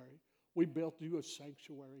sanctuary. We built you a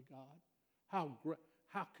sanctuary, God.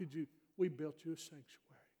 How could you? We built you a sanctuary.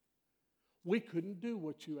 We couldn't do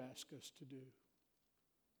what you asked us to do.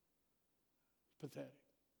 Pathetic.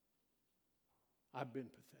 I've been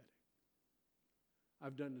pathetic.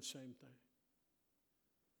 I've done the same thing.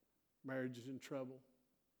 Marriage is in trouble.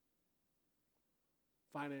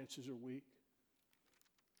 Finances are weak.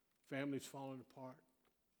 Families falling apart.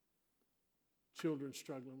 Children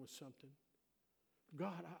struggling with something.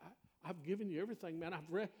 God, I've given you everything, man. I've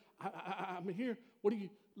read. I'm here. What do you?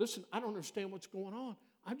 Listen, I don't understand what's going on.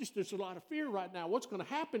 There's a lot of fear right now. What's going to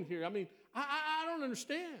happen here? I I don't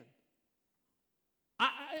understand.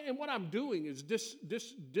 And what I'm doing is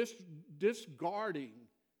discarding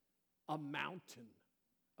a mountain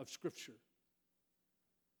of Scripture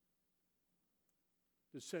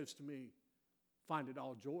that says to me, find it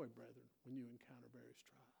all joy, brethren, when you encounter various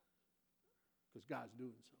trials. Because God's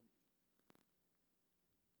doing something.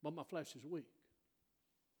 But my flesh is weak.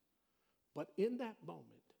 But in that moment,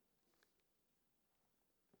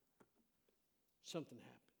 something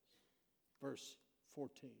happens. Verse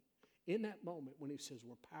 14. In that moment when he says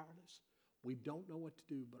we're powerless, we don't know what to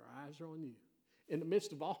do, but our eyes are on you. In the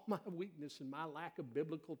midst of all my weakness and my lack of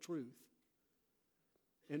biblical truth,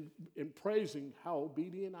 in praising how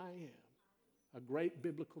obedient I am, a great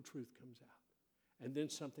biblical truth comes out. And then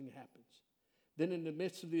something happens. Then in the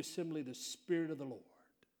midst of the assembly, the Spirit of the Lord.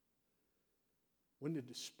 When did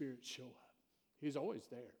the Spirit show up? He's always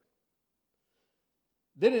there.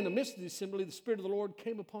 Then in the midst of the assembly, the Spirit of the Lord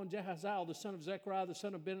came upon Jehoshaphat, the son of Zechariah, the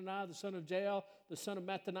son of Benaniah, the son of Jael, the son of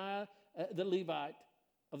Mattaniah, the Levite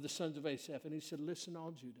of the sons of Asaph. And he said, listen,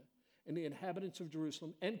 all Judah, and the inhabitants of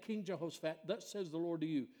Jerusalem, and King Jehosaphat, thus says the Lord to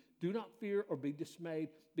you, Do not fear or be dismayed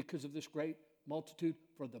because of this great multitude,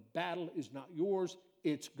 for the battle is not yours,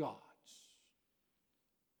 it's God's.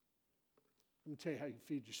 Let me tell you how you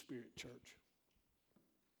feed your spirit, church.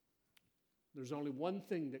 There's only one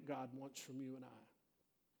thing that God wants from you and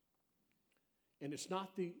I. And it's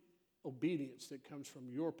not the obedience that comes from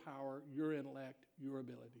your power, your intellect, your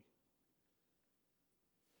ability.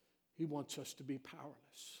 He wants us to be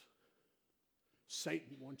powerless.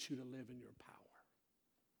 Satan wants you to live in your power.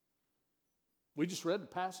 We just read the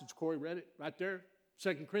passage. Corey read it right there.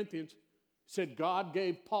 2 Corinthians said God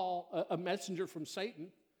gave Paul a messenger from Satan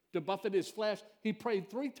to buffet his flesh. He prayed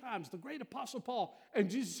 3 times, the great apostle Paul. And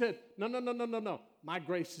Jesus said, no. My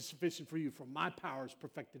grace is sufficient for you, for my power is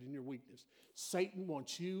perfected in your weakness. Satan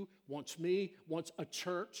wants you, wants me, wants a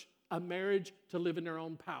church, a marriage to live in their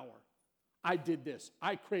own power. I did this.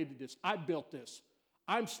 I created this. I built this.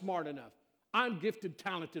 I'm smart enough. I'm gifted,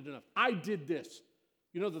 talented enough. I did this.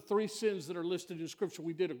 You know, the 3 sins that are listed in Scripture,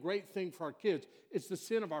 we did a great thing for our kids. It's the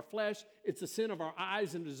sin of our flesh. It's the sin of our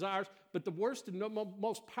eyes and desires. But the worst and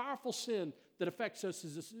most powerful sin that affects us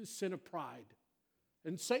is the sin of pride.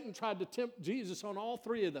 And Satan tried to tempt Jesus on all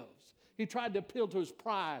 3 of those. He tried to appeal to his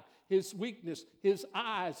pride, his weakness, his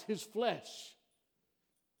eyes, his flesh.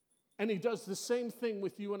 And he does the same thing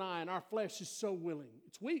with you and I, and our flesh is so willing.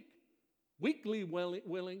 It's weak. Weakly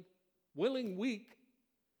willing, weak.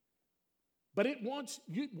 But it wants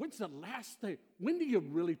you. When's the last thing? When do you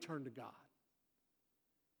really turn to God?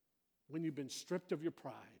 When you've been stripped of your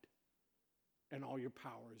pride and all your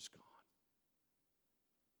power is gone.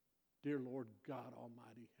 Dear Lord God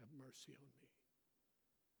Almighty, have mercy on me.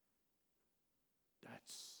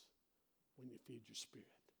 That's when you feed your spirit.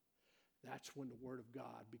 That's when the Word of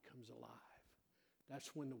God becomes alive.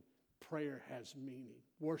 That's when the prayer has meaning.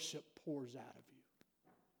 Worship pours out of you.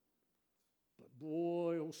 But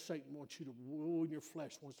boy, old Satan wants you to rule in your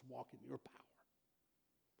flesh, wants to walk in your power.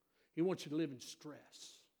 He wants you to live in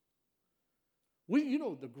stress. You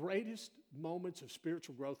know, the greatest moments of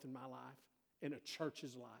spiritual growth in my life, in a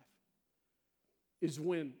church's life, is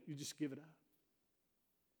when you just give it up.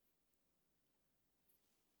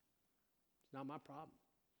 It's not my problem.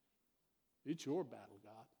 It's your battle,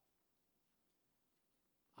 God.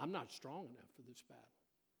 I'm not strong enough for this battle.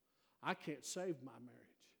 I can't save my marriage.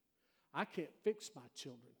 I can't fix my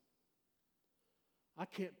children. I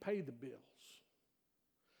can't pay the bills.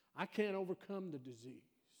 I can't overcome the disease.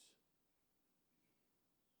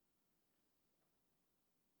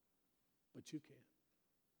 But you can.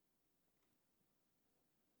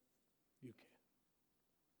 You can.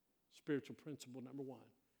 Spiritual principle number 1.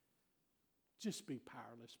 Just be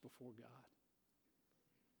powerless before God.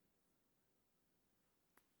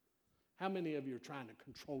 How many of you are trying to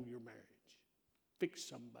control your marriage? Fix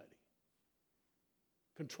somebody.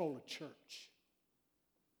 Control a church.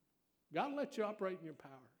 God will let you operate in your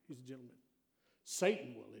power. He's a gentleman.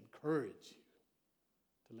 Satan will encourage you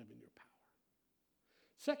to live in your power.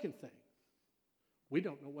 Second thing, we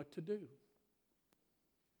don't know what to do.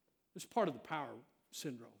 It's part of the power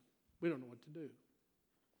syndrome. We don't know what to do.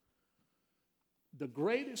 The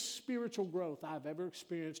greatest spiritual growth I've ever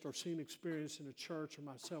experienced or seen experienced in a church or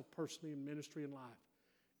myself personally in ministry and life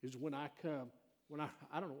is when I come,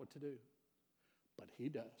 I don't know what to do, but he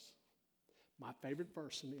does. My favorite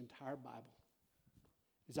verse in the entire Bible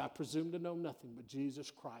is, I presume to know nothing but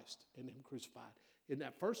Jesus Christ and him crucified. In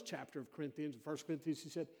that first chapter of Corinthians, 1 Corinthians, he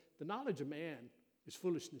said, the knowledge of man is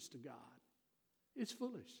foolishness to God. It's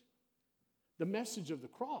foolish. The message of the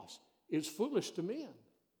cross is foolish to men.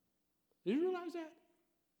 Do you realize that?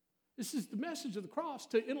 This is the message of the cross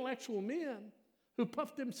to intellectual men who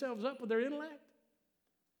puff themselves up with their intellect.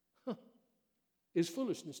 Is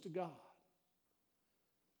foolishness to God.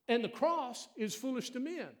 And the cross is foolish to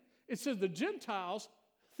men. It says the Gentiles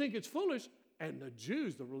think it's foolish, and the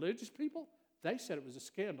Jews, the religious people, they said it was a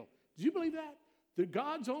scandal. Do you believe that? That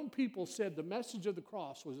God's own people said the message of the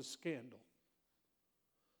cross was a scandal.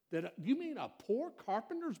 That, you mean a poor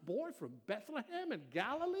carpenter's boy from Bethlehem in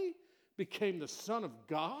Galilee became the Son of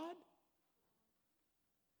God?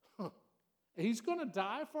 He's going to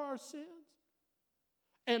die for our sins?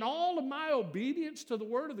 And all of my obedience to the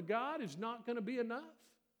Word of the God is not going to be enough?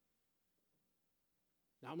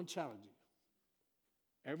 Now I'm going to challenge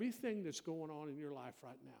you. Everything that's going on in your life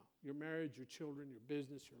right now, your marriage, your children, your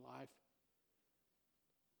business, your life,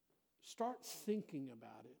 start thinking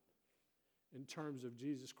about it in terms of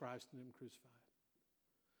Jesus Christ and him crucified.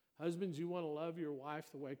 Husbands, you want to love your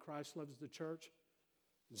wife the way Christ loves the church?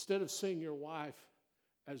 Instead of seeing your wife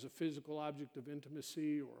as a physical object of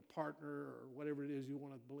intimacy or a partner or whatever it is you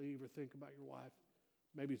want to believe or think about your wife,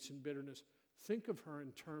 maybe it's in bitterness, think of her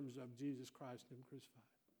in terms of Jesus Christ and him crucified.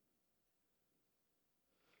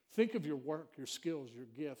 Think of your work, your skills, your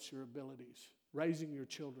gifts, your abilities, raising your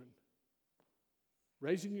children.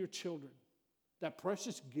 Raising your children, that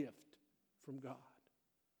precious gift from God.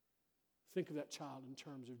 Think of that child in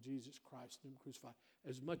terms of Jesus Christ and Him crucified.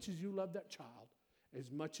 As much as you love that child, as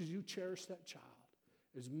much as you cherish that child,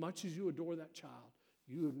 as much as you adore that child,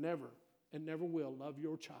 you have never and never will love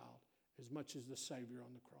your child as much as the Savior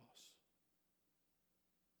on the cross.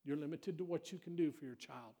 You're limited to what you can do for your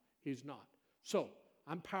child. He's not. So,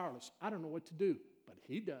 I'm powerless. I don't know what to do, but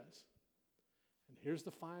He does. And here's the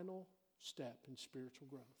final step in spiritual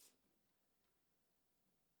growth.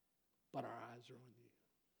 But our eyes are on you.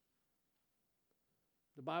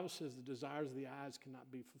 The Bible says the desires of the eyes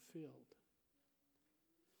cannot be fulfilled.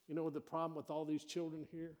 You know what the problem with all these children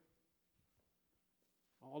here?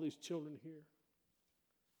 All these children here.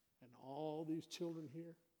 And all these children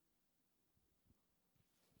here.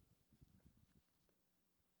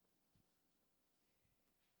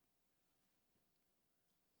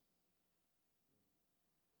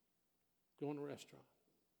 Go in a restaurant.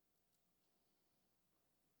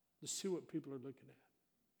 Let's see what people are looking at.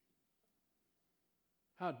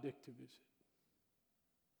 How addictive is it?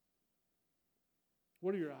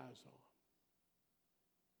 What are your eyes on?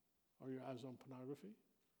 Are your eyes on pornography?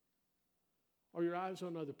 Are your eyes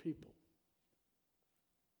on other people?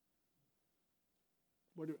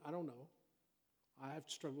 I don't know. I have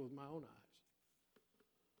to struggle with my own eyes.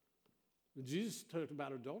 When Jesus talked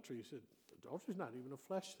about adultery, He said, adultery is not even a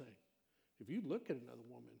flesh thing. If you look at another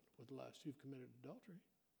woman with lust, you've committed adultery.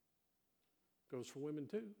 Goes for women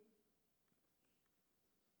too.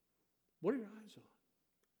 What are your eyes on?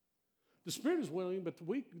 The spirit is willing, but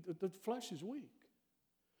the flesh is weak.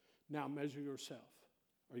 Now measure yourself.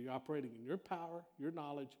 Are you operating in your power, your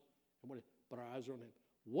knowledge, but our eyes are on Him?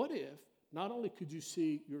 What if not only could you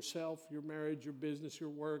see yourself, your marriage, your business, your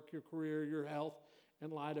work, your career, your health, in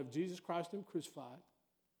light of Jesus Christ and Him crucified?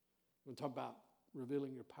 We're going to talk about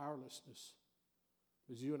revealing your powerlessness,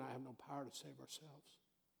 because you and I have no power to save ourselves.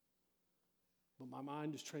 But my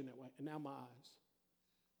mind is trained that way. And now my eyes.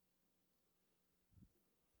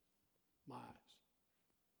 My eyes.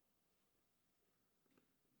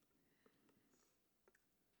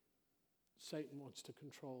 Satan wants to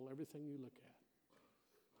control everything you look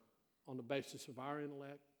at on the basis of our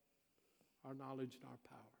intellect, our knowledge, and our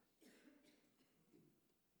power.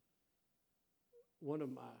 One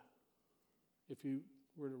of my, if you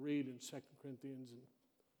were to read in 2 Corinthians, and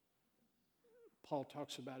Paul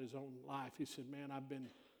talks about his own life. He said, man, I've been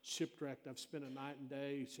shipwrecked. I've spent a night and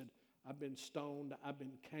day. He said, I've been stoned. I've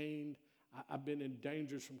been caned. I've been in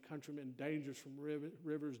dangers from countrymen, dangers from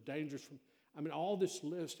rivers, dangers from, all this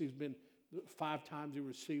list. He's been 5 times he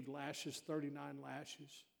received lashes, 39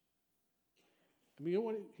 lashes. You know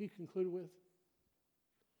what he concluded with?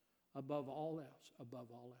 Above all else, above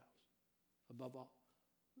all else, above all.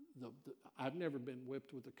 I've never been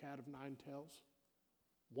whipped with a cat of 9 tails.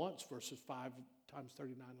 Once versus 5 times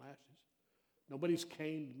 39 lashes. Nobody's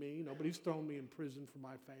caned me. Nobody's thrown me in prison for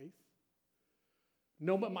my faith.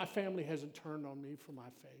 But my family hasn't turned on me for my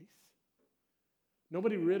faith.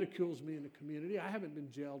 Nobody ridicules me in the community. I haven't been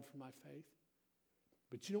jailed for my faith.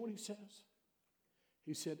 But you know what he says?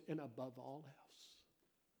 He said, and above all else,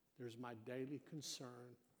 there's my daily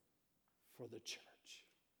concern for the church.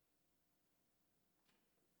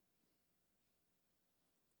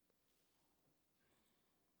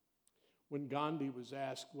 When Gandhi was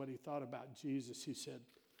asked what he thought about Jesus, he said,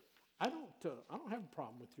 I don't have a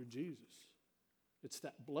problem with your Jesus. It's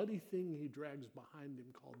that bloody thing he drags behind him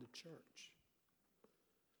called the church.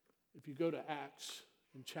 If you go to Acts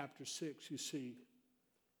in chapter 6, you see,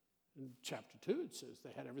 in chapter 2 it says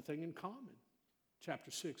they had everything in common.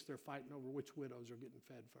 Chapter 6, they're fighting over which widows are getting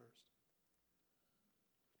fed first.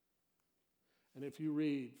 And if you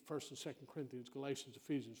read 1st and 2nd Corinthians, Galatians,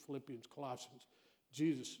 Ephesians, Philippians, Colossians,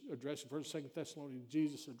 Jesus addressing, 1st and 2nd Thessalonians,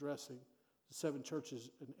 Jesus addressing the 7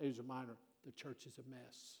 churches in Asia Minor, the church is a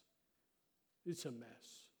mess. It's a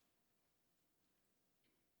mess.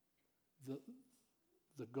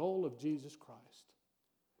 The goal of Jesus Christ,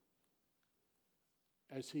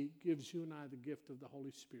 as He gives you and I the gift of the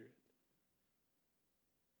Holy Spirit,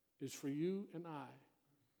 is for you and I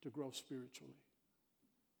to grow spiritually.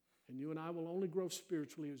 And you and I will only grow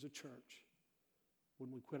spiritually as a church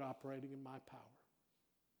when we quit operating in my power,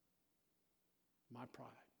 my pride.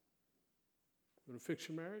 You want to fix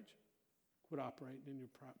your marriage? Quit operating in your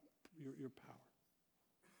power.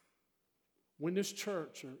 When this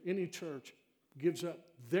church or any church gives up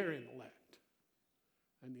their intellect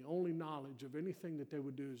and the only knowledge of anything that they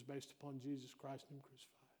would do is based upon Jesus Christ and Him crucified,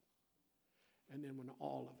 and then when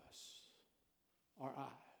all of us, our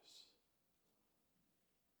eyes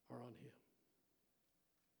him.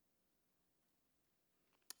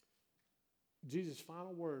 Jesus'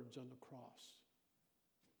 final words on the cross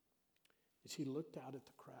is he looked out at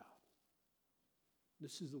the crowd.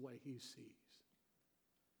 This is the way he sees.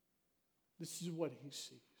 This is what he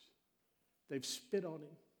sees. They've spit on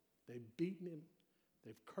him. They've beaten him.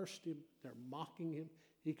 They've cursed him. They're mocking him.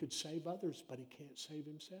 He could save others, but he can't save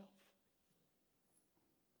himself.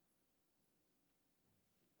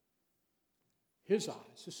 His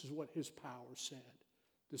eyes, this is what his power said.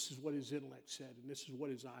 This is what his intellect said, and this is what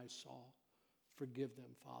his eyes saw. Forgive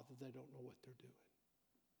them, Father. They don't know what they're doing.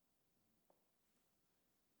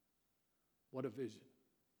 What a vision.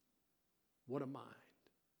 What a mind.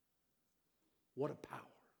 What a power.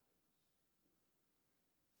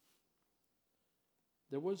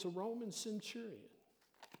 There was a Roman centurion.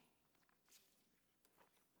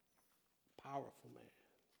 Powerful man.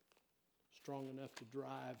 Strong enough to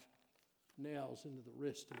drive nails into the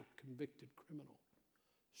wrist of a convicted criminal.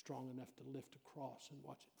 Strong enough to lift a cross and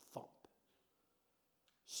watch it thump.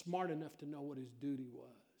 Smart enough to know what his duty was.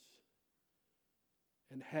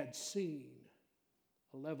 And had seen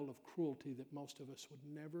a level of cruelty that most of us would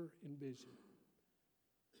never envision.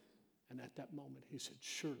 And at that moment he said,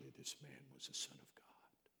 surely this man was the Son of God.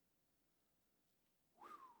 Whew.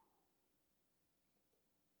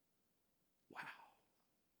 Wow.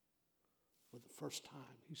 For the first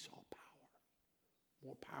time he saw power.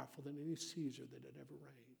 More powerful than any Caesar that had ever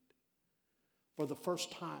reigned. For the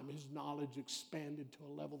first time his knowledge expanded to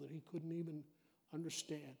a level that he couldn't even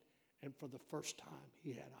understand. And for the first time he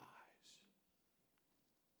had eyes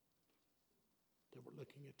that were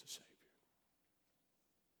looking at the Savior.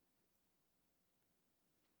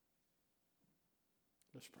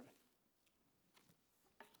 Let's pray.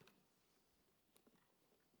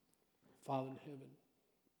 Father in heaven,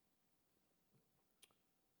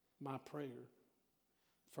 my prayer,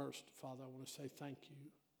 first, Father, I want to say thank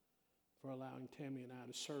you for allowing Tammy and I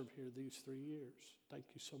to serve here these 3 years. Thank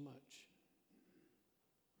you so much.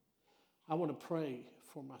 I want to pray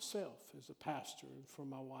for myself as a pastor and for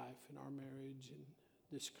my wife and our marriage and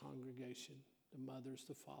this congregation, the mothers,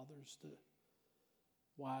 the fathers, the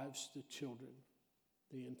wives, the children,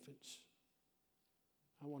 the infants.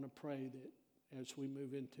 I want to pray that as we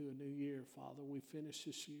move into a new year, Father, we finish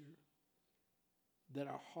this year, that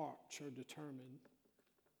our hearts are determined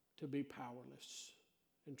to be powerless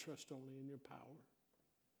and trust only in your power.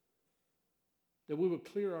 That we would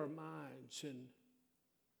clear our minds and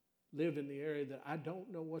live in the area that I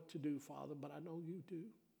don't know what to do, Father, but I know you do.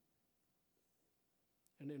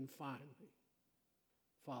 And then finally,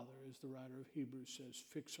 Father, as the writer of Hebrews says,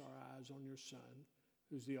 fix our eyes on your Son,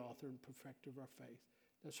 who's the author and perfecter of our faith.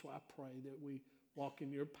 That's why I pray that we walk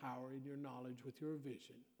in your power, in your knowledge, with your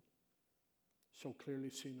vision, so clearly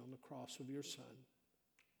seen on the cross of your Son.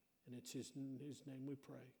 And it's in his name we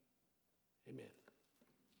pray. Amen.